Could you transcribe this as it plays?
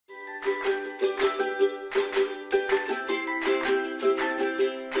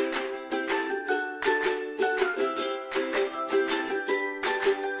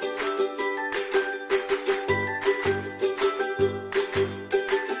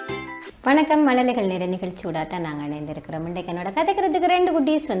வணக்கம் மழலைகள் நிற நிகழ்ச்சியோட தான் நாங்கள் இணைந்திருக்கிறோம். இன்றைக்கு என்னோட கதைக்கிறதுக்கு 2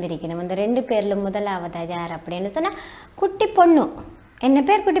 குட்டீஸ் வந்திருக்கணும். அந்த 2 பேர்ல முதலாவதா யார் அப்படின்னு சொன்னா குட்டி பொண்ணு. என்ன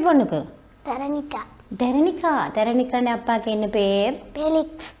பேர் குட்டி பொண்ணுக்கு? தரணிகா. தரணிகா. தரணிகாண்ட அப்பாக்கு என்ன பேர்?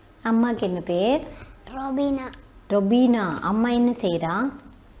 பெலிக்ஸ். அம்மாக்கு என்ன பேர்? ரொபீனா. ரொபீனா. அம்மா என்ன செய்றா?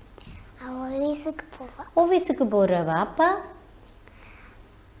 அவ ஆபீஸ்க்கு போவா. ஆபீஸ்க்கு போறவா? அப்பா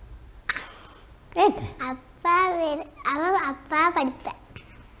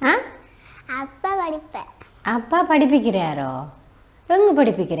அப்பா படிப்பேன். அப்பா படிப்பிக்கிறாரோ? எங்க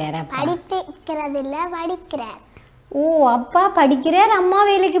படிப்பிக்கிறார்? அப்பா படிப்பிக்கிறது இல்ல, படிக்கிறார். ஓ, அப்பா படிக்கிறார், அம்மா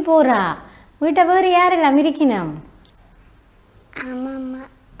வேலைக்கு போறா. வீட்டை வேறு யாரெல்லாம் இருக்கணும்?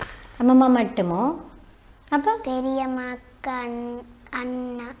 அம்மம்மா மட்டுமோ? அப்பா பெரியம்மா, அக்கா,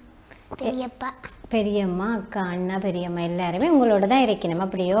 அண்ணா, பெரியப்பா. பெரியம்மா, அக்கா, அண்ணா, பெரியம்மா எல்லாருமே உங்களோட தான் இருக்கணும்.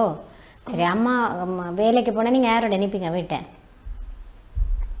 அப்படியோ? சரி. அம்மா வேலைக்கு போனா நீங்க யாரோட நிப்பீங்க வீட்டை?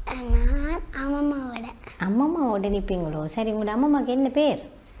 அம்மம்மாவோட நிப்பீங்களோ? சரி. உங்களோட அம்மம்மாக்கு என்ன பேர்?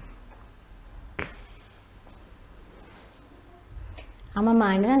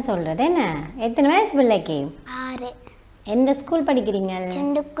 அம்மம்மான்னு தான் சொல்றது. என்ன எத்தனை வயசு பிள்ளைக்கு? 6. எந்த ஸ்கூல் படிக்கிறீங்க?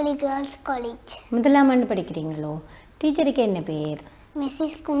 Chundikuli girls college. முதலாம் ஆண்டு படிக்கிறீங்களோ? டீச்சருக்கு என்ன பேர்?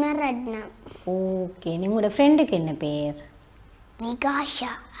 மிஸ்ஸஸ் குணரட்னா. ஓகே. உங்களோட ஃப்ரெண்டுக்கு என்ன பேர்?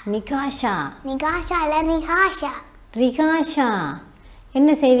 நிகாஷா. நிகாஷா. நிகாஷா இல்ல, ரிகாஷா. ரிகாஷா.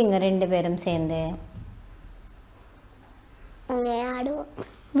 என்ன செய்வீங்க 2 பேரும் சேர்ந்து?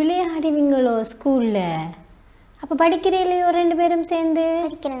 விளையாடுவீங்களோ ஸ்கூல்ல? அப்ப படிக்கிறீங்களோ 2 பேரும் சேர்ந்து?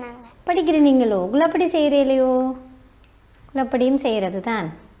 படிக்கிறீங்களோ? குலப்படி செய்யறீங்களோ? குலப்படியும் செய்யறது தான்.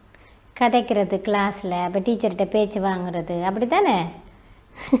 கதைக்கிறது கிளாஸ்ல, அப்ப டீச்சர்கிட்ட பேச்சு வாங்குறது, அப்படித்தானே?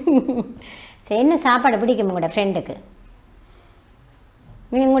 சரி. என்ன சாப்பாடு பிடிக்கும் உங்களோட ஃப்ரெண்டுக்கு?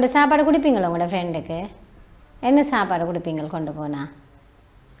 நீங்க உங்களோட சாப்பாடு கொடுப்பீங்களோ உங்களோட ஃப்ரெண்டுக்கு? என்ன சாப்பாடு கொடுப்பீங்க கொண்டு போனா?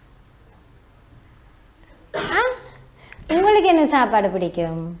 உங்களுக்கு என்ன சாப்பாடு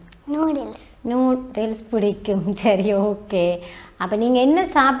பிடிக்கும்? நூடுல்ஸ். நூடுல்ஸ் பிடிக்கும். சரி, ஓகே. அப்ப நீங்க என்ன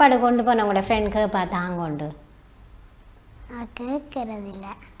சாப்பாடு கொண்டு போன உங்களோட ஃப்ரெண்ட் கேப்பா தாங்கொண்டு?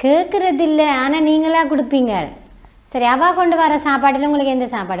 கேட்கறது இல்ல, ஆனா நீங்களா கொடுப்பீங்க. சரி. அவா கொண்டு வர சாப்பாடுல உங்களுக்கு எந்த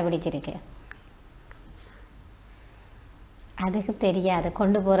சாப்பாடு பிடிச்சிருக்கு? அதுக்கு தெரியாது.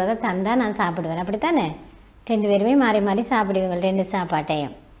 கொண்டு போறத தந்தா நான் சாப்பிடுவேன், அப்படித்தானே? 2 பேருமே மாறி மாறி சாப்பிடுவீங்க 2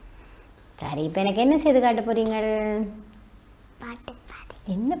 சாப்பாட்டையும். சரி. இப்ப எனக்கு என்ன செய்து காட்ட போறீங்க?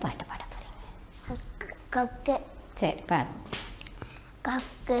 என்ன பாட்டு பாட போறீங்க? கொக்கு. சரி, பாரு.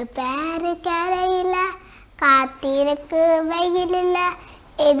 கொக்கு பேரு கரையில, காத்திருக்கு வெயிலில்,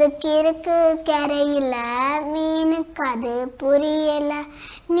 எதுக்கு இருக்கு கரையில, மீனுக்கு அது புரியல,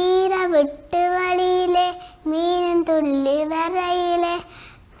 நீரை விட்டு வழியிலே மீனும் துள்ளி வரையிலே,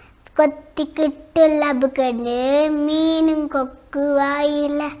 கொத்திக்கிட்டு லபுக்கண்டு மீனும் கொக்கு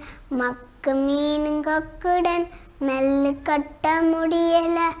வாயில, மக்கு மீனும் கொக்குடன் மெல்லு கட்ட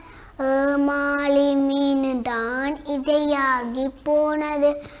முடியல, மாலி மீனு தான் இதையாகி போனது,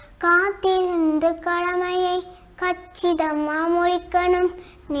 காத்திருந்து கடமையை கச்சிதமா முடிக்கணும்,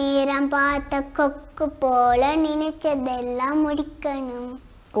 நேரம் பார்த்த கொக்கு போல நினைச்சதெல்லாம் முடிக்கணும்.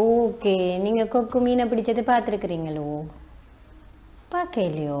 ஓகே. நீங்க கொக்கு மீனை பிடிச்சது பார்த்துருக்குறீங்களோ?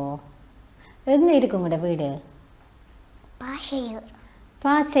 பார்க்கலையோ? எங்க இருக்கு உங்களோட வீடு? பாஷையூர்.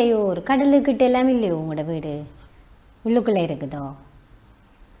 பாசையூர். கடலுக்கிட்ட எல்லாம் இல்லையோ உங்களோட வீடு? உள்ளுக்குள்ள இருக்குதோ?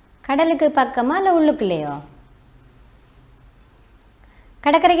 கடலுக்கு பக்கமா இல்ல உள்ளுக்குள்ளேயோ?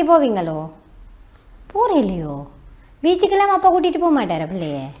 கடற்கரைக்கு போவீங்களோ? போறீங்களோ? பீச்சுக்கெல்லாம் அப்பா கூட்டிட்டு போக மாட்டாரா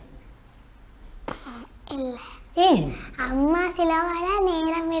பிள்ளைய? இல்ல. ஏன்? அம்மா சிலவால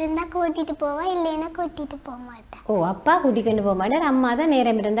நேரம் இருந்தா கூட்டிட்டு போவா, இல்லைன்னா கூட்டிட்டு போக மாட்டேன். ஓ, அப்பா கூட்டிட்டு போக மாட்டார், அம்மா தான்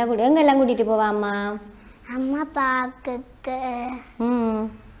நேரம் இருந்தா கூட்டி. எங்கெல்லாம் கூட்டிட்டு போவா அம்மா? அம்மா பாக்குக்கு,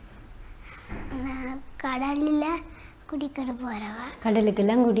 கடல்ல கூட்டிட்டு போறவா.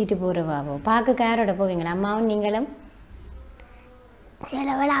 கடலுக்கெல்லாம் கூட்டிட்டு போறவாவோ? பாக்கு யாரோட போவீங்களா? அம்மாவும் நீங்களும்?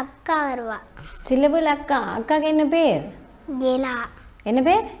 சிலவள அக்கா வருவா. சிலவள் அக்கா. அக்காக்கு என்ன பேர்? ஜெலா. என்ன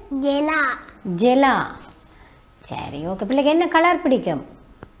பேர்? ஜெலா. ஜெலா. சரி, ஓகே. பிள்ளைக்கு என்ன கலர் பிடிக்கும்?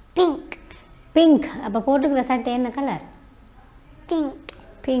 பிங்க். பிங்க். அப்ப போட்டுக்கிற சட்டை என்ன கலர்? பிங்க்.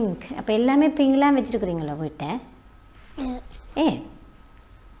 பிங்க். அப்ப எல்லாமே பிங்க்லாம் வச்சிருக்கிறீங்களோ வீட்டை? ஏ,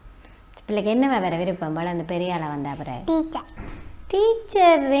 பிள்ளைக்கு என்ன வேற விருப்பம்? அந்த பெரிய ஆளா வந்தா அப்புறம்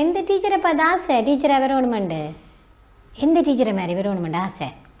டீச்சர். எந்த டீச்சரை பார்த்து ஆசை? டீச்சரா வரணுமெண்டு? எந்த டீச்சரை மாதிரி வரணுமெண்டு ஆசை?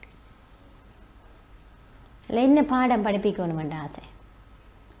 இல்லை, என்ன பாடம் படிப்பிக்கணுமெண்டு ஆசை?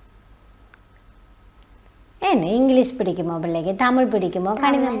 என்ன இங்கிலீஷ் பிடிக்குமோ பிள்ளைக்கு? தமிழ் பிடிக்குமோ?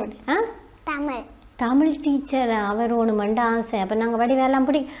 கணிதம் தமிழ். தமிழ் டீச்சர் வரணுமெண்டு ஆசை. அப்போ நாங்கள் வடிவெல்லாம்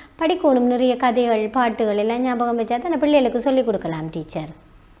படிக்கணும். நிறைய கதைகள் பாட்டுகள் எல்லாம் ஞாபகம் வச்சா தான் பிள்ளைகளுக்கு சொல்லிக் கொடுக்கலாம் டீச்சர்.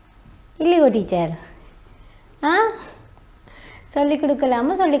 இல்லையோ டீச்சர்? ஆ, சொல்லி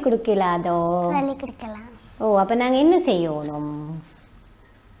கொடுக்கலாமா சொல்லி கொடுக்கலாதோ? சொல்லி கொடுக்கலாம். ஓ, அப்போ நாங்கள் என்ன செய்யணும்?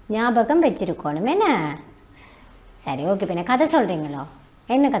 ஞாபகம் வச்சிருக்கணும் என்ன? சரி, ஓகே. இப்போ என்ன கதை சொல்கிறீங்களோ?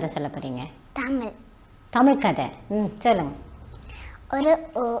 என்ன கதை சொல்ல போகிறீங்க? தமிழ். தமிழ் கதை. சொல்லுங்க.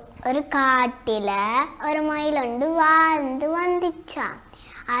 ஒரு காட்டில ஒரு மயில் ஒன்று வாழ்ந்து வந்துச்சான்.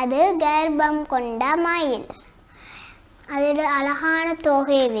 அது கர்ப்பம் கொண்ட மயில். அதோட அழகான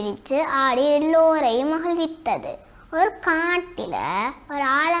தோகையை விரித்து ஆடி எல்லோரையும் மகிழ்வித்தது. ஒரு காட்டில ஒரு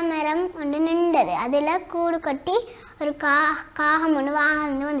ஆலமரம் ஒன்று நின்றது. அதுல கூடு கட்டி ஒரு காகம் ஒன்று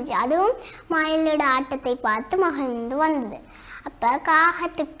வாழ்ந்து வந்துச்சு. அதுவும் மயிலோட ஆட்டத்தை பார்த்து மகிழ்ந்து வந்தது. அப்ப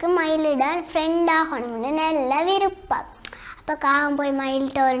காகத்துக்கு மயிலிட ஃப்ரெண்ட் ஆகணும்னு நல்ல விருப்பம். அப்ப காகம் போய்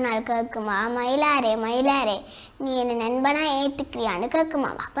மயில்கிட்ட ஒரு நாள் கேட்குமா, மயிலாரே மயிலாரே நீ என்ன நண்பனா ஏத்துக்கிறியான்னு கேட்குமா.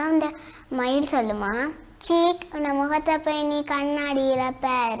 அப்ப அந்த மயில் சொல்லுமா, சீக் உன்னை முகத்தை போய் நீ கண்ணாடியில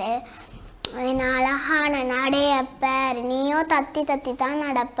பாரு, என்ன அழகான நடைய பாரு, நீயோ தத்தி தத்தி தான்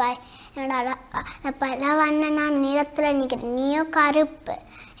நடப்பாய், என்னோட பல வண்ணனான நிறத்துல நிற்கிறேன், நீயோ கருப்பு,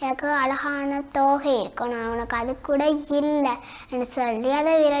 எனக்கு அழகான தோகை இருக்கும், நான் உனக்கு அது கூட இல்லைன்னு சொல்லி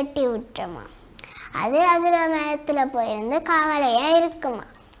அதை விரட்டி விட்டுருமா. அது அதுல மரத்துல போயிருந்து கவலையா இருக்குமா.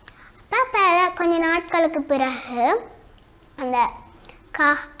 அப்ப கொஞ்ச நாட்களுக்கு பிறகு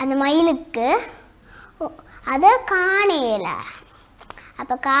அந்த மயிலுக்கு அதை காணையில.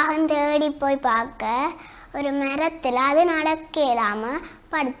 அப்ப காகம் தேடி போய் பார்க்க ஒரு மரத்துல அது நடக்க இயலாம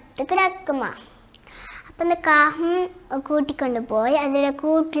படுத்து கிடக்குமா. அப்ப அந்த காகம் கூட்டி கொண்டு போய் அதோட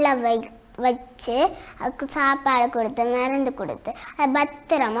கூட்டுல வச்சு அதுக்கு சாப்பாடு கொடுத்து மருந்து கொடுத்து அதை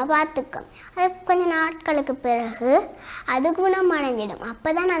பத்திரமா பார்த்துக்கும். அது கொஞ்ச நாட்களுக்கு பிறகு அது குணமடைஞ்சிடும்.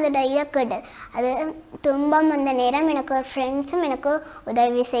 அப்பதான் அதோட இதை கேட்டது, அது துன்பம் வந்த நேரம் எனக்கு ஒரு ஃப்ரெண்ட்ஸும் எனக்கு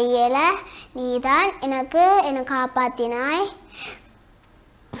உதவி செய்யல, நீதான் என்னை காப்பாத்தினாய்,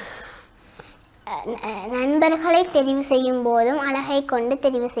 நண்பர்களை தெரிவு செய்யும் போதும் அழகை கொண்டு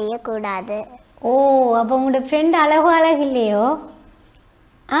தெரிவு செய்யக்கூடாது. ஓ, அப்போ உங்களோட ஃப்ரெண்ட் அழகு இல்லையோ?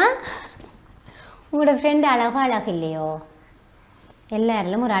 உங்களோட ஃப்ரெண்டு அழகு இல்லையோ?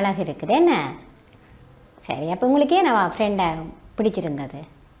 எல்லாரிலும் ஒரு அழகு இருக்குது என்ன? சரி, அப்போ உங்களுக்கு ஏன் நான் ஃப்ரெண்டை பிடிச்சிருந்தது?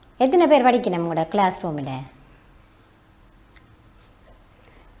 எத்தனை பேர் படிக்கணும் உங்களோட கிளாஸ் ரூமில்?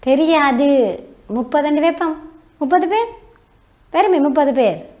 தெரியாது. 30 வைப்போம். 30 பேர் வேறுமே 30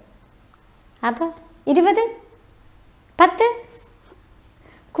 பேர். அப்போ 20, 10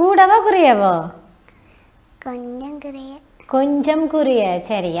 கூடவோ குறையவோ? கொஞ்சம் குறைய.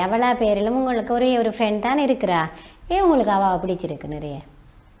 சரி, அவளா பேரிலும் உங்களுக்கு ஒரே ஒரு ஃப்ரெண்ட் தான் இருக்கிறா. ஏன் உங்களுக்கு அவ பிடிச்சிருக்கு நிறைய?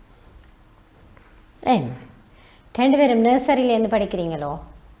 2 பேரும் நர்சரியிலேருந்து படிக்கிறீங்களோ?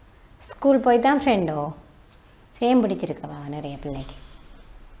 ஸ்கூல் போய் தான் ஃப்ரெண்டோ? சேம் பிடிச்சிருக்கவா நிறைய பிள்ளைக்கு?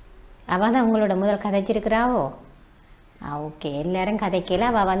 அவள் தான் உங்களோட முதல் கதைச்சிருக்கிறாவோ? ஓகே, எல்லாரும் கதைக்கல,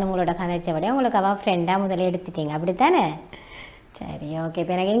 அவள் வந்து உங்களோட கதைச்சபடியா உங்களுக்கு அவள் ஃப்ரெண்டாக முதல்ல எடுத்துட்டீங்க, அப்படித்தானே? சரி, ஓகே.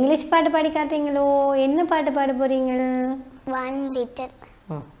 இப்போ எனக்கு இங்கிலீஷ் பாட்டு பாடி காட்டுறீங்களோ? என்ன பாட்டு பாட போறீங்க? One little.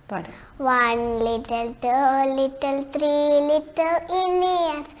 பாடு. 1 little, 2 little, 3 little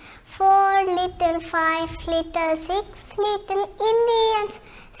Indians, 4 little, 5 little, 6 little Indians,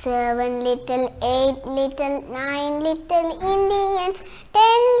 7 little, 8 little, 9 little Indians,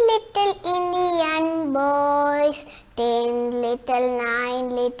 10 little Indian boys, 10 little, 9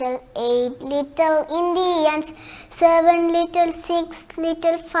 little, 8 little Indians, 7 little, 6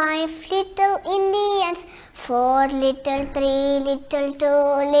 little, 5 little Indians, 4 little, 3 little, 2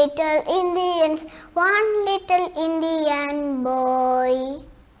 little Indians, 1 little Indian boy.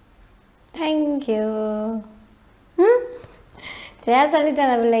 Thank you. யார் சொல்லி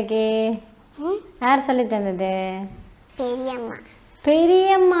தந்த பிள்ளைக்கு? யார் சொல்லி தந்தது? பெரியம்மா.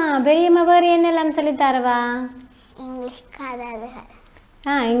 பெரியம்மா வேறு என்னெல்லாம் சொல்லி தருவா? இங்கிலீஷ் கதை.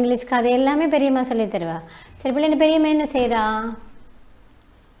 இங்கிலீஷ் கதை எல்லாமே பெரியம்மா சொல்லி தருவா. சரி, பிள்ளை பெரியம்மா என்ன செய்யறா?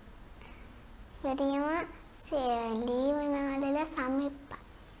 பெரியம்மா லீவு நாளில் சமைப்பா.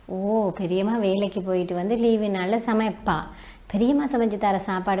 ஓ, பெரியம்மா வேலைக்கு போயிட்டு வந்து லீவு நாளில் சமைப்பா. பெரியம்மா சமைச்சு தர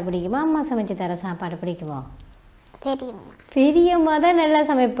சாப்பாடு பிடிக்குமா, அம்மா சமைச்சு தர சாப்பாடு பிடிக்குமா? பெரியம்மா தான் நல்லா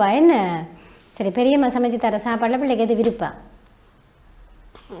சமைப்பா என்ன? சரி, பெரியம்மா சமைச்சு தர சாப்பாடுல பிள்ளைக்கு எது விருப்பா?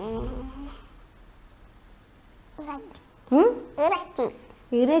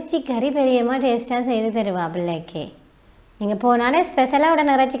 இறைச்சி கறி பெரியம்மா டேஸ்டா செய்து தருவா பிள்ளைக்கு. நீங்க போனாலே ஸ்பெஷலா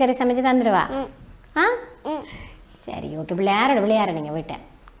உடனே இறைச்சி கறி சமைச்சு தந்துடுவா. சரி, ஓகே. விளையாட நீங்க வீட்டை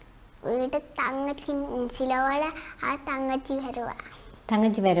தங்கச்சி சிலவால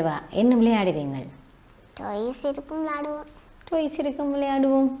தங்கச்சி வருவா. என்ன விளையாடுவீங்க? டாய்ஸ் இருக்கும்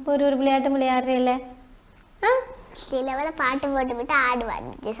விளையாடுவோம். ஒரு விளையாட்டு விளையாடுறேல. சிலவால பாட்டு போட்டு ஆடுவான்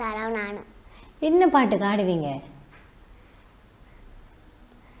நானும். என்ன பாட்டுக்கு ஆடுவீங்க?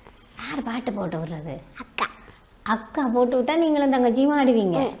 யார் யார் பாட்டு போட்டு விடுறது? அக்கா. அக்கா போட்டு விட்டா நீங்களும் தங்கச்சியும்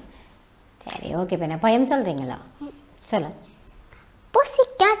ஆடுவீங்க. சரி ஓகே. இப்போ என்ன பயம் சொல்றீங்களா? சொல்லு.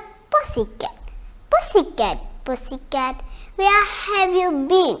 Pussycat, pussycat, pussycat, pussycat, where have you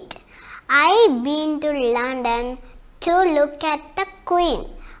been? I've been to London to look at the Queen.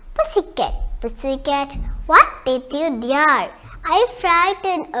 Pussycat, pussycat, what did you dear? I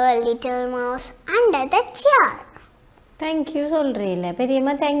frightened a little mouse under the chair. Thank you சொல்கிறீல்ல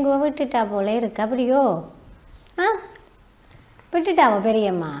பெரியம்மா. தேங்குவை விட்டுட்டா போல இருக்கு. அப்படியோ? ஆ, விட்டுட்டாவோ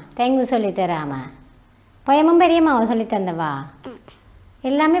பெரியம்மா தேங்கு சொல்லி தராம? பயமும் பெரியம்மாவை சொல்லி தந்தவா?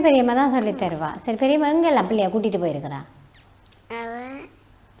 எல்லாமே பெரியம்மா தான் சொல்லி தருவா. சரி, பெரியம்மா எங்கெல்லாம் பிள்ளையா கூட்டிகிட்டு போயிருக்கிறா? அவன்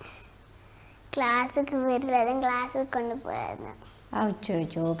கிளாஸுக்கு விடுறதும் கிளாஸுக்கு கொண்டு போயிருந்தேன்.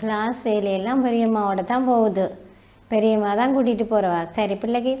 அச்சோ, கிளாஸ் வேலையெல்லாம் பெரியம்மாவோட தான் போகுது. பெரியம்மா தான் கூட்டிகிட்டு போகிறவா. சரி,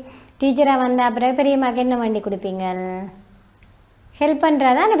 பிள்ளைக்கு டீச்சராக வந்த அப்புறம் பெரியம்மாவுக்கு என்ன வண்டி கொடுப்பீங்க? ஹெல்ப்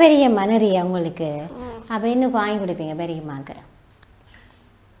பண்ணுறதா பெரியம்மா நிறைய உங்களுக்கு? அப்போ இன்னும் வாங்கி கொடுப்பீங்க பெரியம்மாவுக்கு?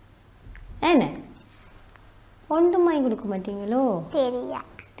 என்ன ஒன்றும் வாங்கி கொடுக்க மாட்டீங்களோ?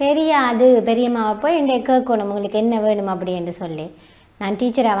 தெரியாது. பெரியம்மாவை போய் என்னை கேட்கணும் உங்களுக்கு என்ன வேணும் அப்படி என்று சொல்லி. நான்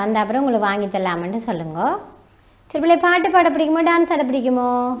டீச்சராக வந்த அப்புறம் உங்களுக்கு வாங்கி தரலாமன்னு சொல்லுங்க. சரி, பிள்ளை பாட்டு பாட பிடிக்குமோ டான்ஸ் ஆட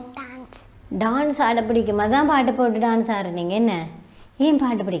பிடிக்குமோ? டான்ஸ் ஆட பிடிக்குமா? தான் பாட்டு போட்டு டான்ஸ் ஆடுறீங்க. என்ன ஏன்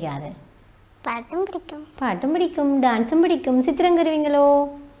பாட்டு பிடிக்காது? பாட்டும் பிடிக்கும். பாட்டும் பிடிக்கும், டான்ஸும் பிடிக்கும். சித்திரம் கருவீங்களோ?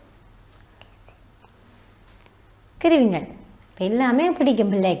 கருவீங்கள். எல்லாமே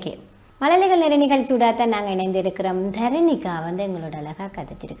பிடிக்கும் பிள்ளைக்கு. மழலைகள் நிறைய நிகழ்ச்சி விடாதான் நாங்கள் இணைந்திருக்கிறோம். தரணிகா வந்து எங்களோட அழகாக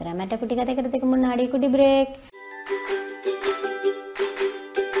கதைச்சிருக்கிறோம். மற்ற குட்டி கதைக்கிறதுக்கு முன்னாடி குட்டி பிரேக்.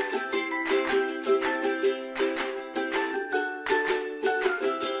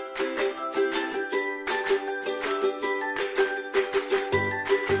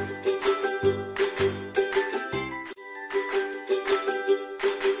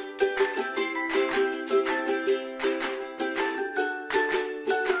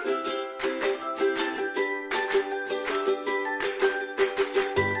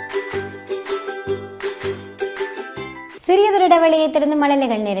 சிறியதொரு இடைவெளியை தொடர்ந்து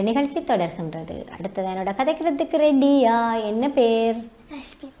மழலைகள் நேர நிகழ்ச்சி தொடர்கின்றது. அடுத்தது என்னோட கதைக்கிறதுக்கு ரெடியா? என்ன பேர்?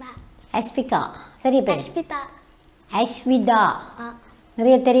 அஸ்விகா. சரி பேர் அஸ்விதா.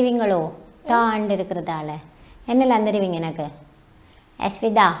 நிறைய தெரிவிங்களோ? தாண்டு இருக்கிறதால என்னெல்லாம் தெரிவிங்க எனக்கு?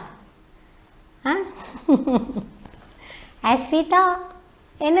 அஸ்விதா. அஸ்விதா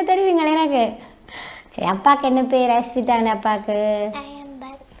என்ன தெரிவிங்களா எனக்கு? சரி, அப்பாவுக்கு என்ன பேர்? அஸ்விதான்னு அப்பாவுக்கு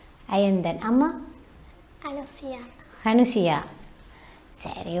அயந்தன். அம்மா ஹனுஷியா.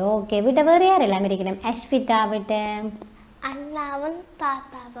 சரி ஓகே. விட்ட வேறு யார் எல்லாம் இருக்கணும்? அஸ்விதா விட்ட அண்ணாவும்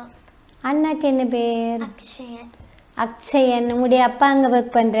தாத்தாவும். அண்ணாக்கு என்ன பேர்? அக்ஷயன். அக்ஷயன். உங்களுடைய அப்பா அங்கே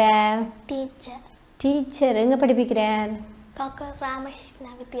ஒர்க் பண்ணுற? டீச்சர். எங்கே படிப்பிக்கிறார்? ராமகிருஷ்ண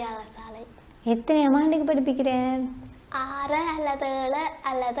வித்யாலசாலை. எத்தனை ஆண்டுக்கு படிப்பிக்கிறார்? 6 அல்லது 7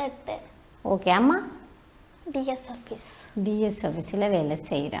 அல்லது 8. ஓகே. அம்மா டிஎஸ் ஆஃபீஸில் வேலை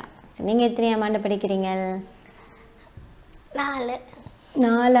செய்கிறா. நீங்கள் எத்தனை ஆண்டு படிக்கிறீங்க?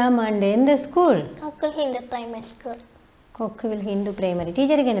 4ஆம் ஆண்டு. எந்த ஸ்கூல்? கொக்குவில் ஹிந்து பிரைமரி.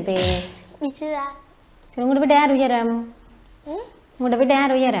 டீச்சருக்கு என்ன பேர்? விஜயா. சரி, உங்களோட வீட்டு யார் உயரம்? உங்களோட வீட்டு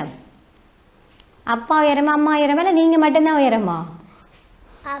யார் உயரம்? அப்பா உயரமா அம்மா உயரமா இல்லை நீங்கள் மட்டும்தான் உயரமா?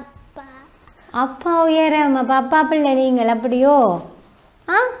 அப்பா உயரம். அப்போ அப்பா பிள்ளை நீங்கள்? அப்படியோ?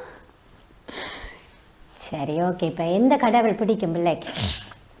 சரி ஓகே. இப்போ எந்த கடவுள் பிடிக்கும் பிள்ளைக்கு?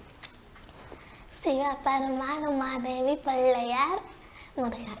 சிவபெருமான், உமாதேவி, பிள்ளையார்,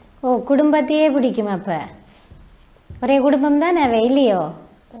 முருகன். ஓ, குடும்பத்தையே பிடிக்கும். அப்போ ஒரே குடும்பம் தான் இல்லையோ?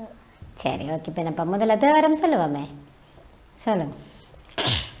 சரி ஓகே. இப்போ நம்ம முதல்ல தேவரம் சொல்லுவோமே, சொல்லுங்க.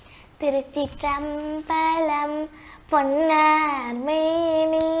 திருச்சிற்றம்பலம் பொன்னார்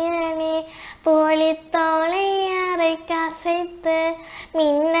மேனியனே போலித்தோலை அரை கசைத்து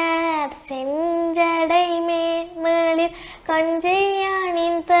மின்னார் செஞ்சடை மேலில்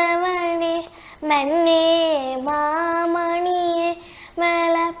கொஞ்சையானின் தவணே மன்னே மாமணியே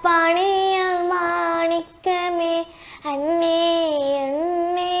மலப்பாணியல் மாணிக்கமே அன்னே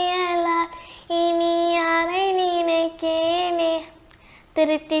எண்ணையலால் இனி யாரை நினைக்கேனே.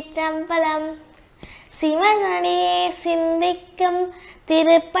 திருச்சிற்றம்பலம். சிவனடியே சிந்திக்கும்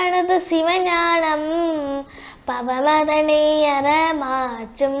திருப்பனது சிவஞானம் பவமதனை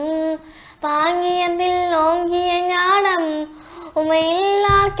அறமாற்றும் பாங்கியத்தில் ஓங்கிய ஞானம்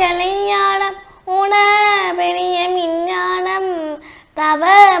உமையில்லா கலைஞானம் உணபெரிய மிஞ்ஞானம் தவ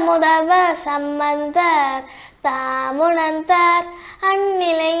முதல்வ சம்பந்தர் தாமுணர்ந்தார்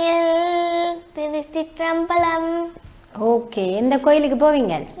அந்நிலையில். திருச்சிற்றம்பலம். ஓகே. எந்த கோயிலுக்கு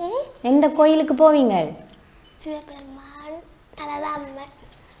போவீங்க? எந்த கோயிலுக்கு போவீங்க? சிவபெருமான் அல்லது அம்மன்.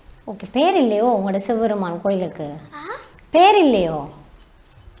 ஓகே, பேர் இல்லையோ உங்களோட சிவபெருமான் கோயிலுக்கு? பேர் இல்லையோ?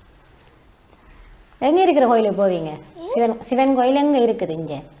 எங்க இருக்கிற கோயிலுக்கு போவீங்க? சிவன் கோயில் எங்க இருக்குது?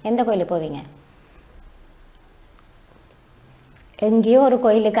 இங்க எந்த கோயிலுக்கு போவீங்க? எங்கேயோ ஒரு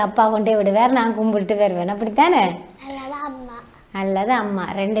கோயிலுக்கு அப்பா கொண்டே விடுவார், நான் கும்பிட்டு வருவேன், அப்படித்தானே? அல்லது அம்மா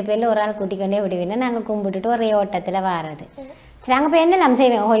 2 பேர்ல ஒரு ஆள் கூட்டிக் கொண்டே விடுவீங்க, நாங்க கும்பிட்டுட்டு ஒரே ஓட்டத்துல வாரது. சரி, அங்க போய் என்னெல்லாம்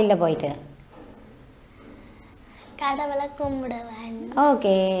செய்வேன் கோயில்ல போயிட்டு? கடவுளை கும்பிடுவேன்.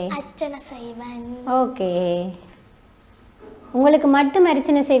 ஓகே. அர்ச்சனை செய்வேன். ஓகே. உங்களுக்கு மட்டும்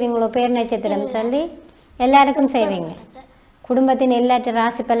அர்ச்சனை செய்வீங்களோ பேர் நட்சத்திரம் சொல்லி? எல்லாருக்கும் செய்வீங்க? குடும்பத்தின் எல்லாற்ற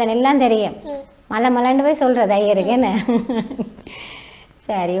ராசி பலன் எல்லாம் தெரியும்? மலை மலண்டு போய் சொல்றது ஐயருக்கு என்ன?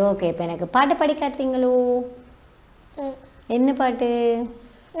 சரி, ஓகே. இப்ப எனக்கு பாட்டு பாடி காட்டுறீங்களோ? என்ன பாட்டு?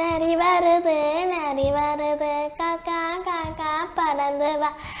 நரி வருது காக்கா காக்கா பறந்து வா,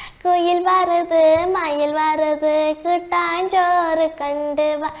 குயில் வருது மயில் வருது கூட்டாஞ்சோறு கண்டு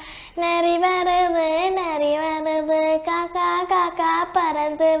வா. நரி வருது காக்கா காக்கா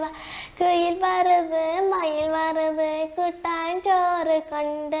பறந்து வா, குயில் வருது மயில் வருது கூட்டாஞ்சோறு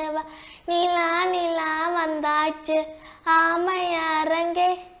கண்டு வா. நிலா நிலா வந்தாச்சு ஆமையாரங்கே,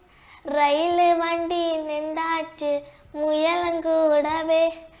 ரயில் வண்டி நின்றாச்சு முயலங்கூடவே,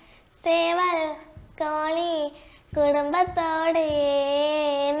 சேவல் கோழி குடும்பத்தோடே.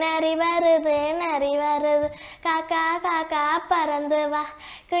 நரி வருது காக்கா காக்கா பறந்து வா,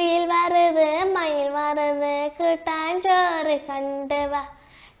 குயில் வருது மயில் வருது கூட்டாஞ்சோறு கண்டு வா.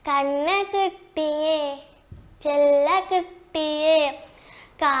 கண்ண குட்டியே செல்ல குட்டியே,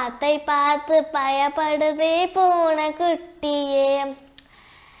 காத்தை பார்த்து பயப்படுதே பூனை குட்டியே.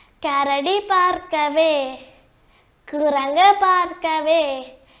 கரடி பார்க்கவே குரங்கு பார்க்கவே,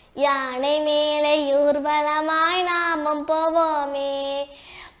 யானை மேலே ஊர்வலமாய் நாமும் போவோமே.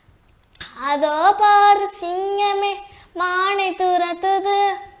 அதோ பாரு சிங்கமே மானை துரத்துது,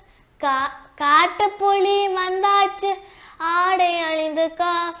 காட்டு புலி வந்தாச்சு ஆடை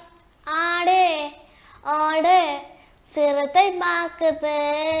அழிந்துக்கோ. ஆடே ஆடு சிறுத்தை பாக்குது.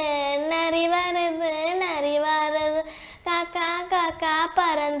 நரி வருது காக்கா காக்கா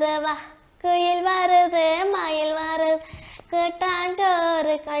பறந்து வா, குயில் வருது மயில் வருது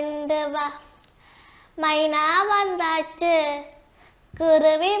கூட்டாஞ்சோறு கண்டு வா. மைனா வந்தாச்சு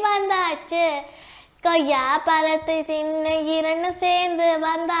குருவி வந்தாச்சு, கொய்யா பழத்தை தின்ன 2 சேர்ந்து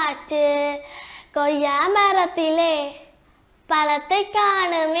வந்தாச்சு. கொய்யா மரத்திலே பழத்தை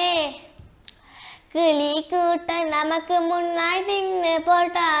காணுமே, கிளி கூட்டம் நமக்கு முன்னாய் தின்னு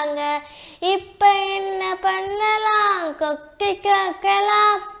போட்டாங்க. இப்ப என்ன பண்ணலாம்? கொக்கி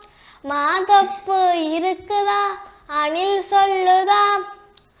கேட்கலாம். மாதப்பு இருக்குதா அணில் சொல்லுதா,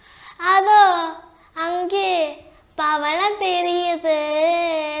 அதோ அங்கே பவளம் தெரியுது.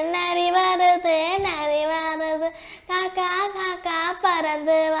 நரி வருது காக்கா காக்கா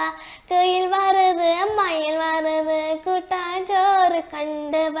பறந்து வா, குயில் வருது மயில் வருது கூட்டாஞ்சோறு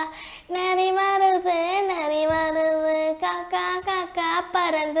கண்டு வா. நரி வருது காக்கா காக்கா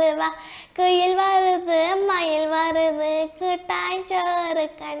பறந்து வா, குயில் வருது மயில் வருது கூட்டாஞ்சோறு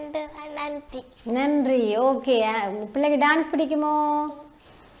கண்டு வா. நன்றி. நன்றி. ஓகே. பிள்ளைக்கு டான்ஸ் பிடிக்குமோ?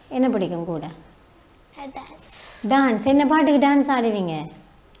 என்ன பிடிக்கும் கூட? டான்ஸ். என்ன பாட்டுக்கு டான்ஸ் ஆடுவீங்க?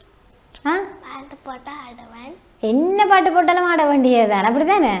 பாட்டு போட்டா ஆடுவேன். என்ன பாட்டு போட்டாலும் ஆட வேண்டியதுதான்,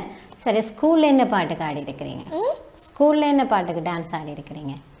 அப்படிதானே? சரி, ஸ்கூல்ல என்ன பாட்டுக்கு ஆடி இருக்கிறீங்க? ஸ்கூல்ல என்ன பாட்டுக்கு டான்ஸ் ஆடி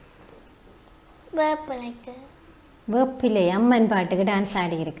இருக்கிறீங்க? வேப்பிலை அம்மன் பாட்டுக்கு டான்ஸ்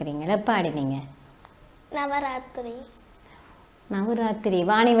ஆடி இருக்கிறீங்க. எப்ப ஆடினீங்க? நவராத்திரி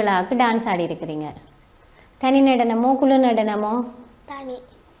வாணி விழாவுக்கு டான்ஸ் ஆடி இருக்கிறீங்க. தனி நடனமோ குழு நடனமோ?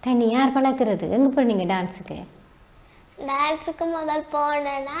 தனி. யார் பழக்கிறது? எங்க போனீங்க டான்ஸுக்கு? டான்ஸுக்கு முதல்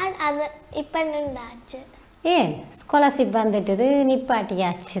போனா அது இப்ப நின்றாச்சு. ஏன்? ஸ்காலர்ஷிப் வந்துட்டுது,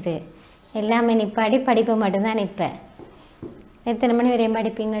 நிப்பாட்டியாச்சுது. எல்லாமே நிப்பாடி படிப்பு மட்டும்தான். இப்ப எத்தனை மணி வரையும்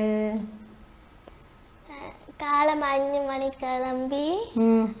படிப்பீங்க? காலம் 5 மணி கிளம்பி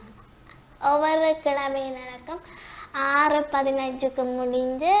ஒவ்வொரு கிழமையும் நடக்கும். 6:15க்கு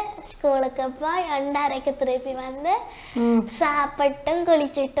முடிஞ்சு ஸ்கூலுக்கு போய் 2:30க்கு திருப்பி வந்து சாப்பிட்டும்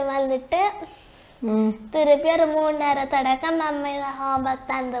குளிச்சுட்டு வந்துட்டு திருப்பி ஒரு 3:30 தொடக்கம் அம்மா ஹோம்ஒர்க்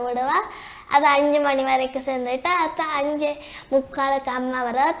தந்து விடுவா. அது 5 மணி வரைக்கும் செஞ்சுட்டு அது 5:45க்கு அம்மா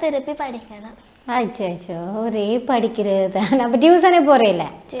வர திருப்பி படிக்கணும். அச்சோ, ஒரே படிக்கிறது தான். அப்ப டியூஷனே போறேல?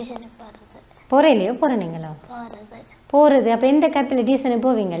 டியூஷனு போறது. போறேலையோ? போறீங்களோ? போறது. அப்ப எந்த கப்பில டியூஷனு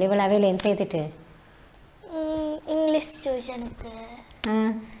போவீங்க இவ்வளவு வேலையும் செய்துட்டு? இங்கிலீஷ் டியூஷனுக்கு.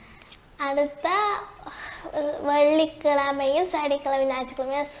 அடுத்த வெள்ளிக்கிழமையும் சனிக்கிழமை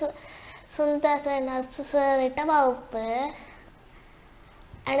ஞாயிற்றுக்கிழமையும் சுந்தரிட்ட வகுப்பு.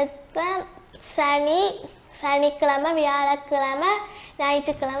 அடுத்த சனி சனிக்கிழமை வியாழக்கிழமை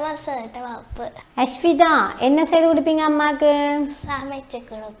ஞாயிற்றுக்கிழமை ஒரு சிலட்ட வகுப்பு. அஸ்விதா, என்ன செய்து கொடுப்பீங்க அம்மாக்கு? சமைச்சு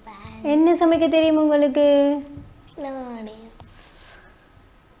கொடுப்பேன். என்ன சமைக்க தெரியும் உங்களுக்கு?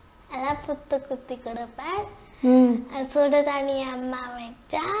 எல்லாம் புத்து குத்தி கொடுப்பேன். சுடு தண்ணி அம்மா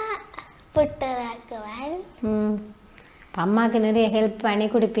வச்சா புட்டு இறக்குவேன். அம்மாவுக்கு நிறைய ஹெல்ப் பண்ணி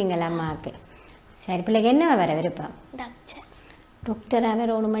கொடுப்பீங்களா அம்மாவுக்கு? சரி, பிள்ளைக்கு என்ன வர விருப்பம்? டாக்டர். டாக்டராக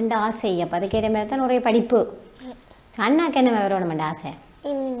வரணுமெண்டு ஆசை. அப்போ அதுக்கேற்ற மாதிரி தான் நிறைய படிப்பு. அண்ணாக்கு என்ன வரணுமெண்டு ஆசை?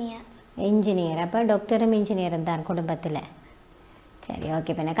 இன்ஜினியர். இன்ஜினியர். அப்போ டாக்டரும் இன்ஜினியரும் தான் குடும்பத்தில். சரி,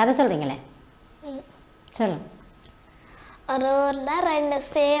 ஓகே. இப்போ என்ன கதை சொல்கிறீங்களே? சொல்லுங்க. ஒரு ஊரில் 2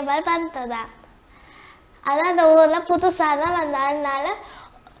 சேவல் வந்ததா. அதான் அந்த ஊரில் புதுசாக தான் வந்த. அதனால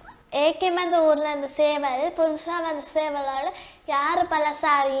ஏற்கனவே அந்த ஊரில் அந்த சேவல் புதுசாக வந்த சேவலோட யார்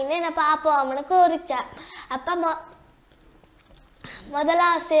பலசாரின்னு என்னை பார்ப்போம்னு கூறிச்சா. அப்போ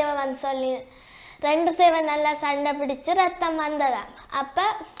முதலாவது சேவை வந்து சொல்லி 2 சேவை நல்லா சண்டை பிடிச்சு ரத்தம் வந்ததா. அப்போ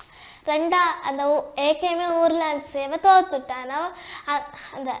அந்த ஏற்கனவே ஊரில் அந்த சேவை தோத்துட்டான்.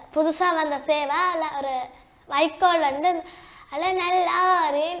 அந்த புதுசாக வந்த சேவை அதில் ஒரு வைக்கோல் வந்து அதில் நல்லா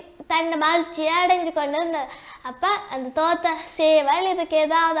தன்னை மகிழ்ச்சியை அடைஞ்சு கொண்டு இருந்தது. அப்போ அந்த தோத்த சேவல் இதுக்கு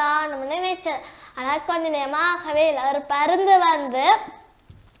ஏதாவது ஆகணும்னு நினைச்சது. ஆனால் கொஞ்ச நேரமாகவே இல்லை. ஒரு பருந்து வந்து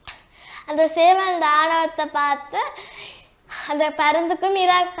அந்த சேவல் ஆணவத்தை பார்த்து அந்த பருந்துக்கும்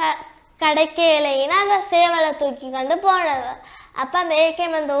கிடைக்கலைன்னா அந்த சேவலை தூக்கி கொண்டு போனது. அப்போ அந்த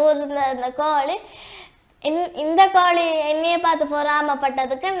ஏக்கம் அந்த ஊர்ல அந்த கோழி, இந்த கோழி என்னைய பார்த்து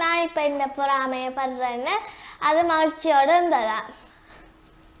பொறாமப்பட்டதுக்கு நான் இப்போ இந்த பொறாமையப்படுறேன்னு அது மகிழ்ச்சியோடு இருந்ததா.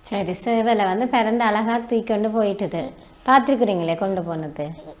 சரி, சேவலை வந்து பிறந்து அழகா தூக்கி கொண்டு போயிட்டுது. பார்த்துருக்குறீங்களே கொண்டு போனது?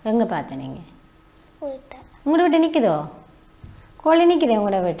 எங்கே பார்த்த நீங்கள்? உங்களோட வீட்டை நிற்குதோ? கோழி நிற்குதே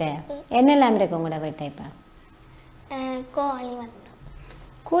உங்களோட வீட்டை? என்னெல்லாம் இருக்கு உங்களோட வீட்டை? இப்போ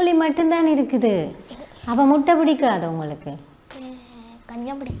கோழி மட்டும்தான் இருக்குது. அப்போ முட்டை பிடிக்காது உங்களுக்கு?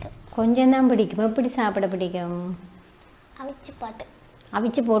 கொஞ்சம் பிடிக்கும். கொஞ்சம் தான் பிடிக்கும். எப்படி சாப்பிட பிடிக்கும்?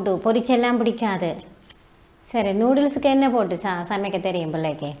 அவிச்சு போட்டு. பொரிச்செல்லாம் பிடிக்காது. சரி, நூடுல்ஸுக்கு என்ன போட்டு சமைக்க தெரியும்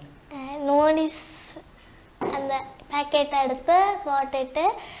பிள்ளைக்கு? நூடுல்ஸ் அந்த பேக்கெட் எடுத்து போட்டுட்டு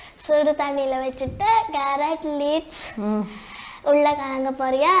சுடு தண்ணியில் வச்சுட்டு கேரட் லீட்ஸ் உருளைக்கிழங்கு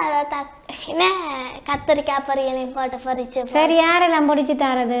பொரியல் என்ன கத்திரிக்காய் பொரியலையும் போட்டு பொரிச்சு. சரி, யாரெல்லாம் பொரிச்சு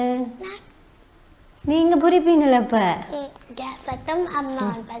தரது? நீங்க பொரிப்பீங்களா? அப்ப கேஸ் மட்டும் அம்மா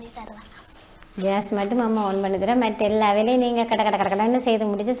ஆன் பண்ணி தருவாங்க. கேஸ் மட்டும் அம்மா ஆன் பண்ணி தர, மற்ற எல்லா வேலையும் நீங்க கடன்னு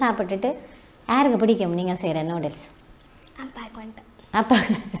செய்து முடிச்சு சாப்பிட்டுட்டு. யாருக்கு பிடிக்கும் நீங்க செய்யற நூடுல்ஸ்?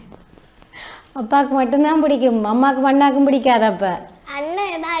 அப்பாவுக்கு மட்டும்தான் பிடிக்கும். அம்மாவுக்கு மண்ணாக்கும் பிடிக்காது. அப்ப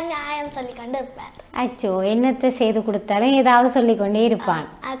அண்ணன் ஏதாவது நியாயம் சொல்லி கொண்டு இருப்பார். அச்சோ, என்னத்தை செய்து கொடுத்தாலும் ஏதாவது சொல்லி கொண்டே இருப்பான்.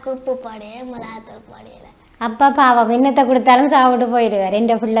 உப்பு போடைய மிளகாத்தூள் போடையில. அப்பா பாவம், என்னத்தை கொடுத்தாலும் சாப்பிட்டு போயிடுவார்.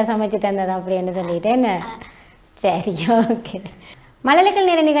 எந்த ஃபுல்லாக சமைச்சு தந்தது அப்படின்னு சொல்லிட்டேன். சரி, ஓகே. மழலைகள்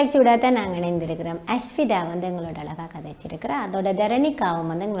நேர நிகழ்ச்சி விடாதான் நாங்கள் இணைந்திருக்கிறோம். அஸ்விதா வந்து எங்களோட அழகாக கதைச்சிருக்கிறா. அதோட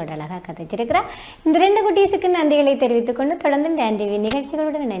தரணிக்காவும் வந்து எங்களோட அழகாக கதைச்சிருக்கிறா. இந்த 2 குட்டீஸுக்கு நன்றிகளை தெரிவித்துக் கொண்டு தொடர்ந்து DANTV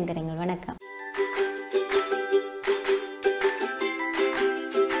நிகழ்ச்சிகளுடன் இணைந்திருங்கள். வணக்கம்.